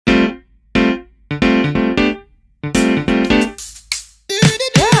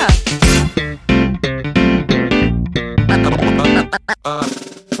What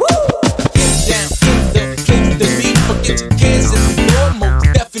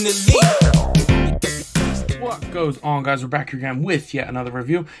goes on, guys? We're back here again with yet another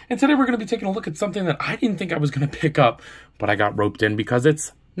review, and today we're going to be taking a look at something that I didn't think I was going to pick up, but I got roped in because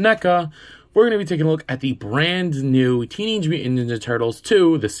it's Neca. We're going to be taking a look at the brand new Teenage Mutant Ninja Turtles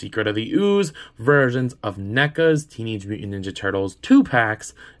 2, The Secret of the Ooze, versions of Neca's Teenage Mutant Ninja Turtles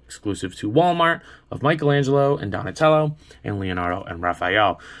 2-packs, exclusive to Walmart, of Michelangelo and Donatello, and Leonardo and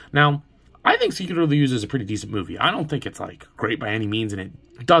Raphael. Now, I think Secret of the Ooze is a pretty decent movie. I don't think it's, like, great by any means, and it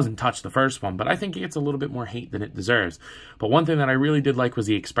doesn't touch the first one, but I think it gets a little bit more hate than it deserves. But one thing that I really did like was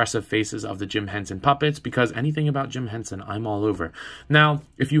the expressive faces of the Jim Henson puppets, because anything about Jim Henson, I'm all over. Now,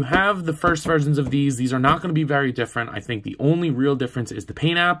 if you have the first versions of these are not going to be very different. I think the only real difference is the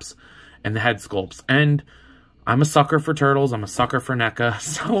paint apps and the head sculpts. And I'm a sucker for turtles. I'm a sucker for Neca,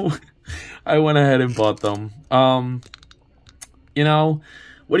 so I went ahead and bought them. You know,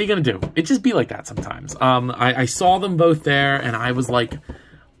 what are you going to do? It just be like that sometimes. I saw them both there, and I was like,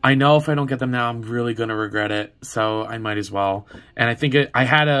 I know if I don't get them now, I'm really going to regret it, so I might as well. And I think I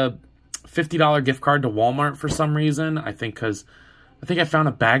had a $50 gift card to Walmart for some reason. I think because I found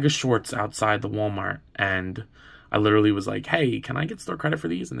a bag of shorts outside the Walmart, and I literally was like, hey, can I get store credit for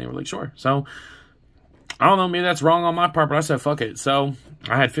these? And they were like, sure. So, I don't know, maybe that's wrong on my part, but I said, fuck it. So,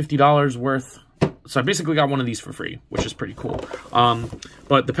 I had $50 worth. So I basically got one of these for free, which is pretty cool.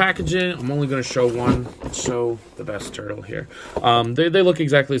 But the packaging, I'm only going to show one. Let's show the best turtle here. They look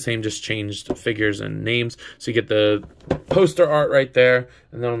exactly the same, just changed figures and names. So you get the poster art right there.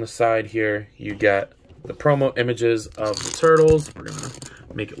 And then on the side here, you get the promo images of the turtles. We're going to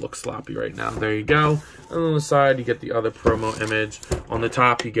make it look sloppy right now. There you go. And on the side, you get the other promo image. On the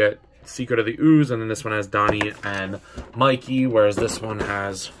top, you get Secret of the Ooze. And then this one has Donnie and Mikey, whereas this one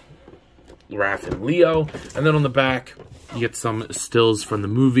has Raph and Leo. And then on the back, you get some stills from the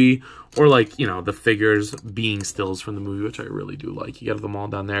movie, or like, you know, the figures being stills from the movie, which I really do like. You get them all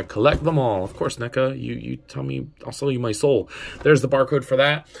down there. Collect them all. Of course, Neca, you tell me, I'll sell you my soul. There's the barcode for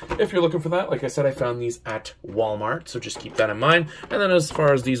that. If you're looking for that, like I said, I found these at Walmart, so just keep that in mind. And then as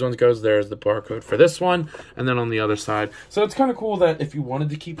far as these ones goes, there's the barcode for this one, and then on the other side. So it's kind of cool that if you wanted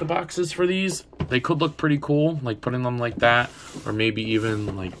to keep the boxes for these, they could look pretty cool, like putting them like that, or maybe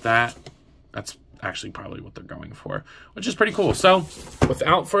even like that. That's actually probably what they're going for, which is pretty cool. So,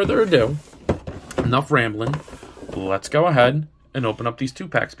 without further ado, enough rambling, let's go ahead and open up these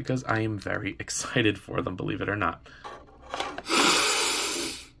 2-packs because I am very excited for them, believe it or not.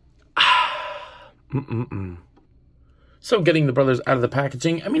 So, getting the brothers out of the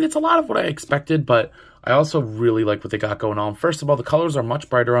packaging, I mean, it's a lot of what I expected, but I also really like what they got going on. First of all, the colors are much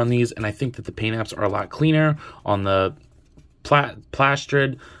brighter on these, and I think that the paint apps are a lot cleaner on the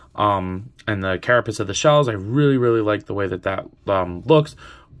plastered and the carapace of the shells. I really, really like the way that looks.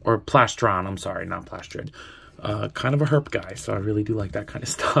 Or plastron, I'm sorry, not plastered. Kind of a herp guy, so I really do like that kind of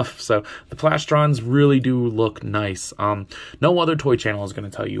stuff. So the plastrons really do look nice. No other toy channel is going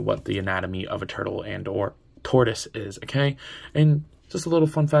to tell you what the anatomy of a turtle and or tortoise is, okay? And just a little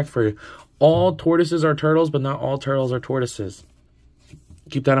fun fact for you. All tortoises are turtles, but not all turtles are tortoises.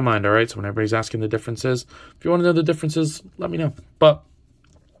 Keep that in mind, all right? So when everybody's asking the differences, if you want to know the differences, let me know. But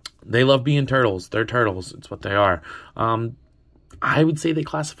they love being turtles. They're turtles. It's what they are. I would say they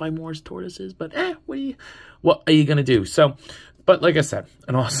classify more as tortoises, but what are you going to do? So, but like I said,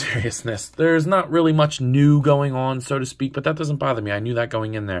 in all seriousness, there's not really much new going on, so to speak, but that doesn't bother me. I knew that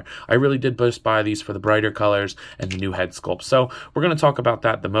going in there. I really did just buy these for the brighter colors and the new head sculpt. So we're going to talk about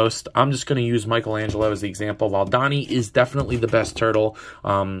that the most. I'm just going to use Michelangelo as the example. While Donnie is definitely the best turtle,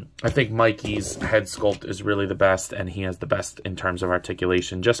 I think Mikey's head sculpt is really the best, and he has the best in terms of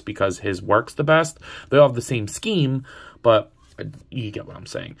articulation just because his works the best. They all have the same scheme, but you get what I'm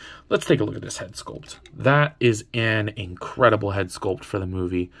saying. Let's take a look at this head sculpt. That is an incredible head sculpt for the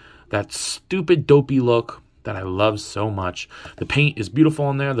movie. That stupid dopey look that I love so much. The paint is beautiful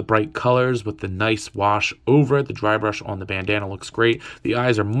in there. The bright colors with the nice wash over it. The dry brush on the bandana looks great. The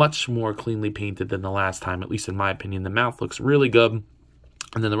eyes are much more cleanly painted than the last time, at least in my opinion. The mouth looks really good.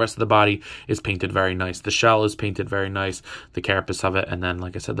 And then the rest of the body is painted very nice. The shell is painted very nice. The carapace of it. And then,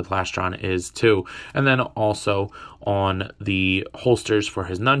 like I said, the plastron is too. And then also on the holsters for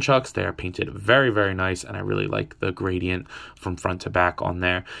his nunchucks, they are painted very, very nice. And I really like the gradient from front to back on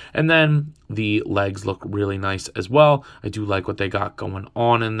there. And then the legs look really nice as well. I do like what they got going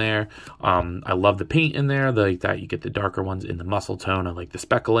on in there. I love the paint in there. Like that, you get the darker ones in the muscle tone. I like the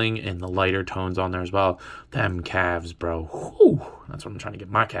speckling and the lighter tones on there as well. Them calves, bro. Whew. That's what I'm trying to get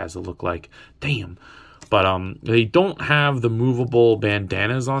my calves to look like. Damn. But they don't have the movable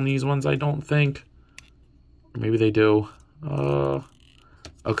bandanas on these ones, I don't think. Maybe they do.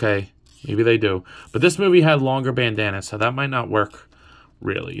 Okay, maybe they do. But this movie had longer bandanas, so that might not work,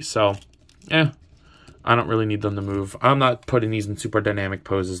 really. So, I don't really need them to move. I'm not putting these in super dynamic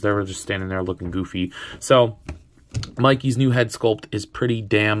poses. They were just standing there looking goofy. So, Mikey's new head sculpt is pretty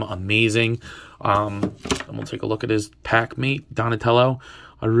damn amazing. And we'll take a look at his pack mate, Donatello.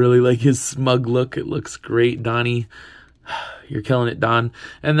 I really like his smug look. It looks great, Donnie. You're killing it, Don.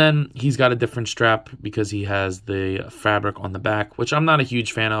 And then he's got a different strap because he has the fabric on the back, which I'm not a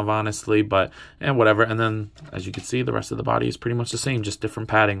huge fan of, honestly, but whatever. And then, as you can see, the rest of the body is pretty much the same, just different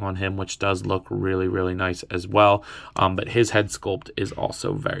padding on him, which does look really, really nice as well. But his head sculpt is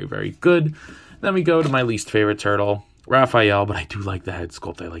also very, very good. Then we go to my least favorite turtle, Raphael, but I do like the head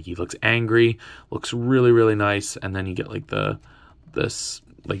sculpt. I like he looks angry, looks really, really nice. And then you get like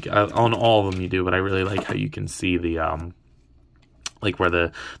on all of them you do, but I really like how you can see the like where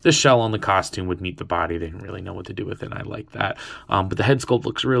the shell on the costume would meet the body. They didn't really know what to do with it. I like that. But the head sculpt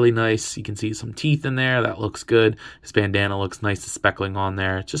looks really nice. You can see some teeth in there. That looks good. His bandana looks nice. The speckling on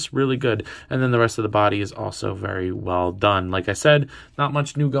there. Just really good. And then the rest of the body is also very well done. Like I said, not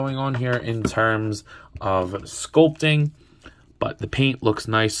much new going on here in terms of sculpting, but the paint looks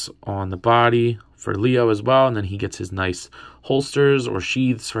nice on the body for Leo as well. And then he gets his nice holsters or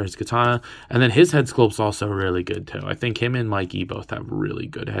sheaths for his katana. And then his head sculpt's also really good too. I think him and Mikey both have really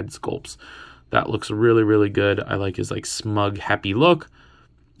good head sculpts. That looks really, really good. I like his like smug, happy look.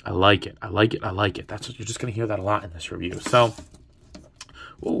 I like it. I like it. I like it. That's what you're just going to hear that a lot in this review. So,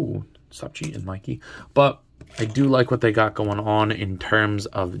 ooh, stop cheating, Mikey. But I do like what they got going on in terms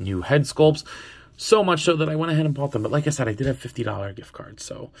of new head sculpts. So much so that I went ahead and bought them. But like I said, I did have $50 gift cards,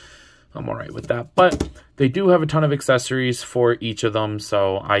 so I'm all right with that. But they do have a ton of accessories for each of them,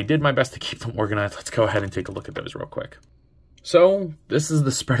 so I did my best to keep them organized. Let's go ahead and take a look at those real quick. So this is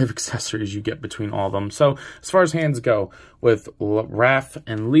the spread of accessories you get between all of them. So as far as hands go, with Raph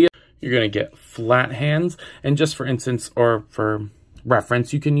and Leo, you're going to get flat hands. And just for instance, or for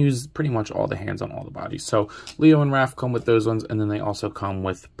reference, you can use pretty much all the hands on all the bodies. So Leo and Raph come with those ones, and then they also come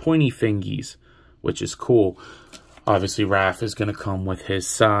with pointy fingies, which is cool. Obviously, Raph is going to come with his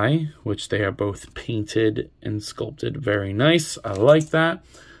sai, which they are both painted and sculpted very nice. I like that.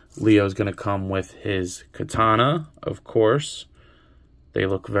 Leo's going to come with his katana, of course. They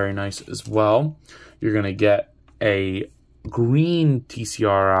look very nice as well. You're going to get a green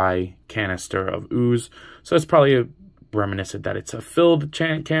TCRI canister of Ooze. So it's probably reminiscent that it's a filled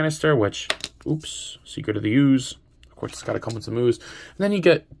canister, which, oops, secret of the Ooze. Of course, it's got to come with some Ooze. And then you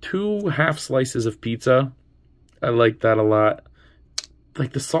get 2 half slices of pizza. I like that a lot.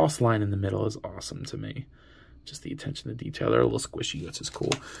 Like the sauce line in the middle is awesome to me. Just the attention to detail. They're a little squishy, which is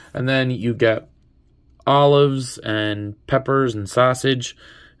cool. And then you get olives and peppers and sausage.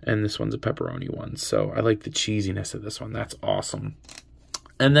 And this one's a pepperoni one. So I like the cheesiness of this one. That's awesome.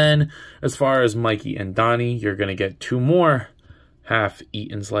 And then as far as Mikey and Donnie, you're going to get 2 more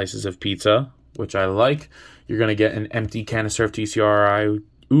half-eaten slices of pizza, which I like. You're going to get an empty canister of TCRI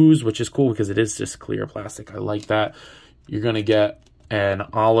Ooze, which is cool because it is just clear plastic. I like that. You're going to get an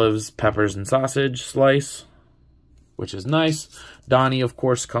olives, peppers, and sausage slice, which is nice. Donnie, of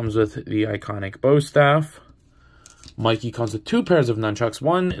course, comes with the iconic bow staff. Mikey comes with 2 pairs of nunchucks.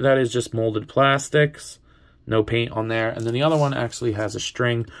 One that is just molded plastics, no paint on there. And then the other one actually has a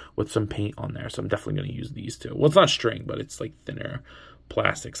string with some paint on there. So I'm definitely going to use these too. Well, it's not string, but it's like thinner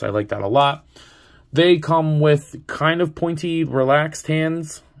plastics. I like that a lot. They come with kind of pointy, relaxed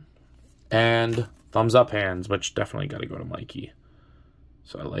hands and thumbs up hands, which definitely got to go to Mikey.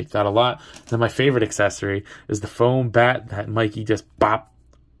 So I like that a lot. Then my favorite accessory is the foam bat that Mikey just bop,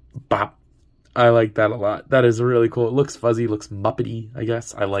 bop. I like that a lot. That is really cool. It looks fuzzy, looks Muppety, I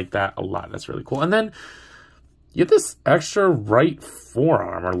guess. I like that a lot. That's really cool. And then you get this extra right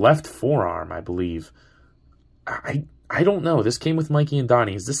forearm or left forearm, I believe. I don't know. This came with Mikey and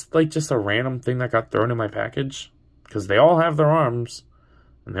Donnie. Is this like just a random thing that got thrown in my package? Because they all have their arms.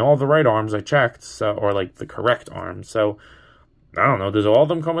 And they all have the right arms, I checked. So, or like the correct arms. So, I don't know. Does all of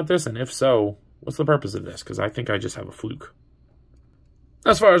them come with this? And if so, what's the purpose of this? Because I think I just have a fluke.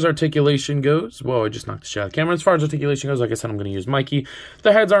 As far as articulation goes, whoa, I just knocked the shit out of the camera. As far as articulation goes, like I said, I'm going to use Mikey.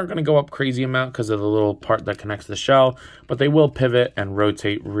 The heads aren't going to go up crazy amount because of the little part that connects the shell, but they will pivot and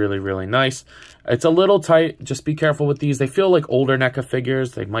rotate really, really nice. It's a little tight. Just be careful with these. They feel like older NECA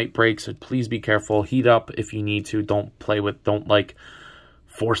figures. They might break, so please be careful. Heat up if you need to. Don't play with, don't like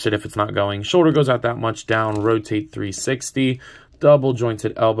force it if it's not going. Shoulder goes out that much down, rotate 360. Double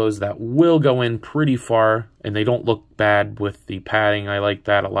jointed elbows that will go in pretty far, and they don't look bad with the padding. I like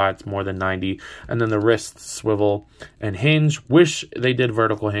that a lot. It's more than 90. And then the wrists swivel and hinge. Wish they did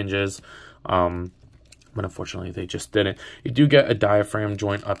vertical hinges. but unfortunately they just didn't. You do get a diaphragm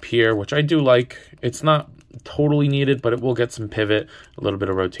joint up here, which I do like. It's not totally needed, but it will get some pivot, a little bit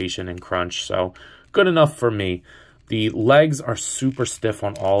of rotation and crunch, so good enough for me. The legs are super stiff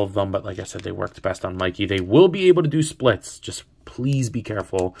on all of them, but like I said, they worked best on Mikey. They will be able to do splits, just please be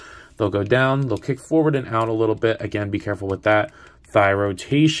careful. They'll go down, they'll kick forward and out a little bit. Again, be careful with that. Thigh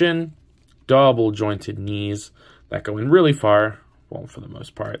rotation, double jointed knees that go in really far. Well, for the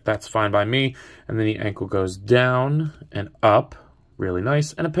most part, that's fine by me. And then the ankle goes down and up, really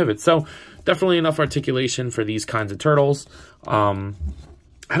nice, and a pivot. So definitely enough articulation for these kinds of turtles.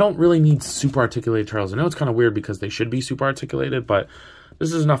 I don't really need super articulated turtles. I know it's kind of weird because they should be super articulated, but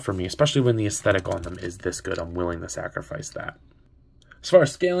this is enough for me, especially when the aesthetic on them is this good. I'm willing to sacrifice that. As far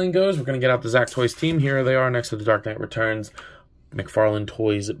as scaling goes, we're going to get out the Zack Toys team. Here they are next to the Dark Knight Returns McFarlane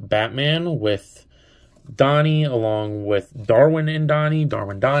Toys Batman with Donnie, along with Darwin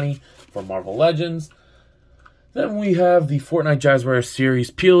Donnie for Marvel Legends. Then we have the Fortnite Jazzware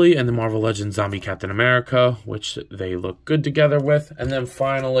Series Peely and the Marvel Legends Zombie Captain America, which they look good together with. And then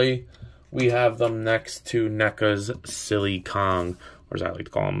finally, we have them next to NECA's Silly Kong, or as I like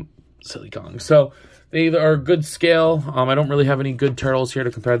to call him, Silly Kong. So they are good scale. I don't really have any good turtles here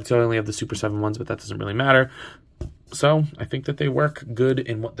to compare them to. I only have the Super 7 ones, but that doesn't really matter. So I think that they work good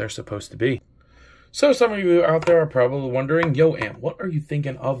in what they're supposed to be. So some of you out there are probably wondering, yo, Ant, what are you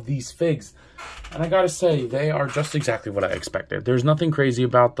thinking of these figs? And I gotta say, they are just exactly what I expected. There's nothing crazy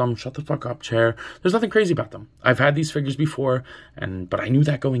about them. Shut the fuck up, chair. There's nothing crazy about them. I've had these figures before, but I knew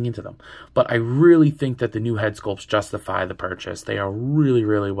that going into them. But I really think that the new head sculpts justify the purchase. They are really,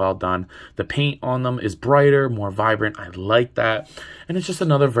 really well done. The paint on them is brighter, more vibrant. I like that. And it's just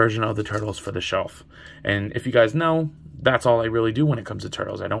another version of the turtles for the shelf. And if you guys know, that's all I really do when it comes to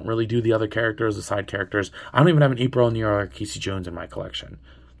turtles. I don't really do the other characters, the side characters. I don't even have an April O'Neil or Casey Jones in my collection.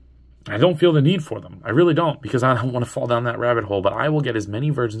 I don't feel the need for them. I really don't, because I don't want to fall down that rabbit hole, but I will get as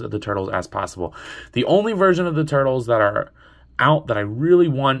many versions of the turtles as possible. The only version of the turtles that are out that I really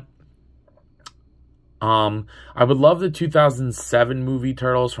want, I would love the 2007 movie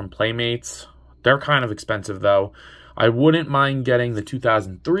Turtles from Playmates. They're kind of expensive, though. I wouldn't mind getting the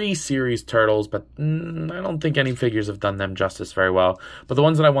 2003 series Turtles, but I don't think any figures have done them justice very well. But the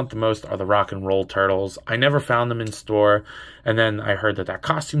ones that I want the most are the Rock and Roll Turtles. I never found them in store, and then I heard that that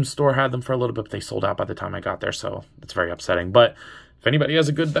costume store had them for a little bit, but they sold out by the time I got there, so it's very upsetting. But if anybody has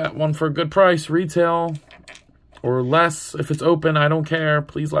that one for a good price, retail or less, if it's open, I don't care.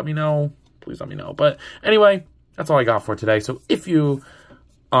 Please let me know. Please let me know. But anyway, that's all I got for today. So if you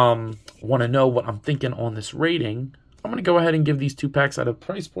want to know what I'm thinking on this rating, I'm going to go ahead and give these 2 packs at a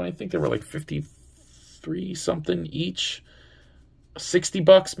price point. I think they were like 53 something each. 60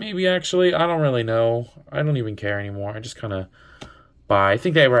 bucks maybe, actually. I don't really know. I don't even care anymore. I just kind of buy. I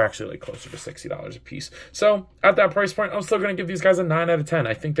think they were actually like closer to $60 a piece. So at that price point, I'm still going to give these guys a 9 out of 10.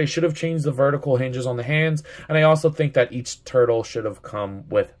 I think they should have changed the vertical hinges on the hands. And I also think that each turtle should have come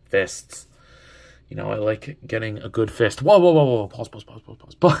with fists. You know, I like getting a good fist. Whoa, whoa, whoa, whoa. Pause.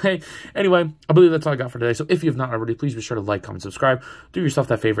 But anyway, I believe that's all I got for today. So if you have not already, please be sure to like, comment, subscribe. Do yourself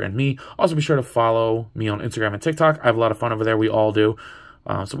that favor and me. Also be sure to follow me on Instagram and TikTok. I have a lot of fun over there. We all do.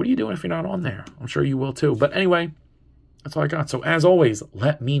 So what are you doing if you're not on there? I'm sure you will too. But anyway, that's all I got. So as always,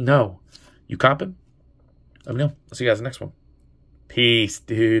 let me know. You copping? Let me know. I'll see you guys in the next one. Peace,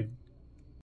 dude.